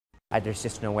There's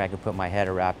just no way I could put my head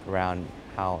wrapped around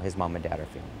how his mom and dad are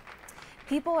feeling.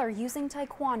 People are using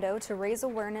Taekwondo to raise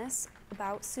awareness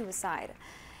about suicide.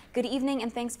 Good evening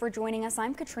and thanks for joining us.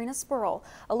 I'm Katrina Spurl.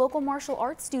 A local martial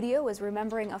arts studio is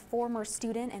remembering a former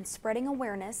student and spreading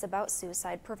awareness about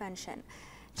suicide prevention.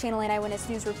 Channel 8 Eyewitness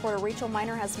News reporter Rachel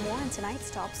Miner has more in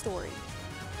tonight's top story.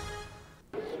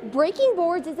 Breaking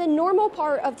boards is a normal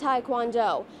part of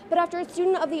Taekwondo, but after a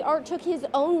student of the art took his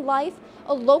own life,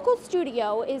 a local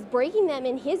studio is breaking them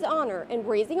in his honor and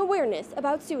raising awareness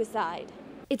about suicide.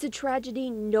 It's a tragedy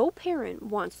no parent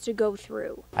wants to go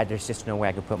through. There's just no way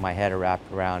I could put my head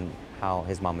wrapped around how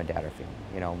his mom and dad are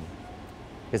feeling,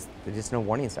 because there's just no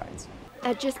warning signs.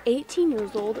 At just 18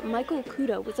 years old, Michael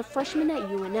Kudo was a freshman at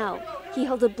UNL. He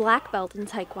held a black belt in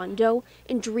Taekwondo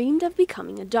and dreamed of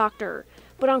becoming a doctor.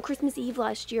 But on Christmas Eve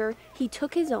last year, he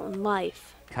took his own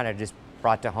life. Kind of just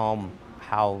brought to home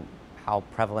how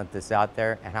prevalent this is out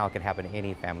there and how it can happen to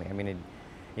any family. I mean,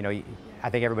 I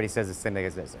think everybody says the same thing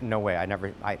as this. No way,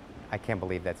 I can't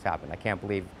believe that's happened. I can't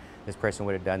believe this person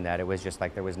would have done that. It was just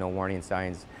like there was no warning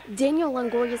signs. Daniel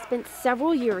Longoria spent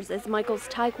several years as Michael's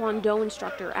Taekwondo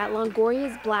instructor at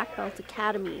Longoria's Black Belt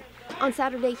Academy. On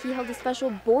Saturday, he held a special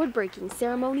board-breaking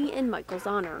ceremony in Michael's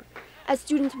honor. As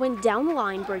students went down the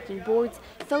line breaking boards,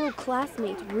 fellow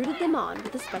classmates rooted them on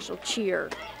with a special cheer.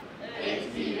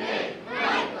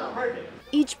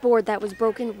 Each board that was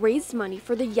broken raised money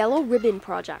for the Yellow Ribbon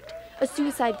Project, a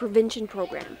suicide prevention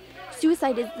program.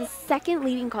 Suicide is the second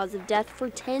leading cause of death for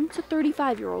 10 to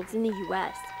 35-year-olds in the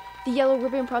U.S. The Yellow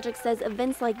Ribbon Project says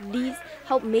events like these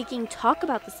help making talk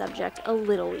about the subject a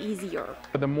little easier.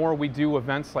 The more we do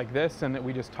events like this and that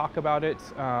we just talk about it,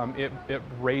 it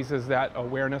raises that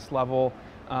awareness level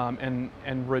and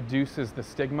reduces the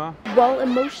stigma. While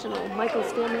emotional,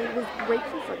 Michael's family was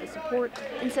grateful for the support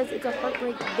and says it's a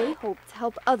heartbreak they hope to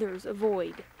help others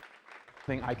avoid.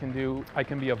 Thing I can do, I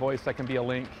can be a voice, I can be a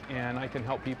link, and I can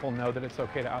help people know that it's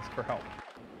okay to ask for help.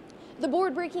 The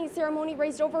board-breaking ceremony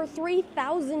raised over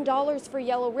 $3,000 for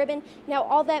Yellow Ribbon. Now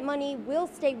all that money will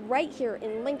stay right here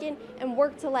in Lincoln and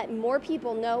work to let more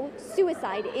people know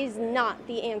suicide is not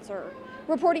the answer.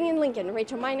 Reporting in Lincoln,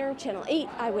 Rachel Miner, Channel 8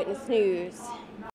 Eyewitness News.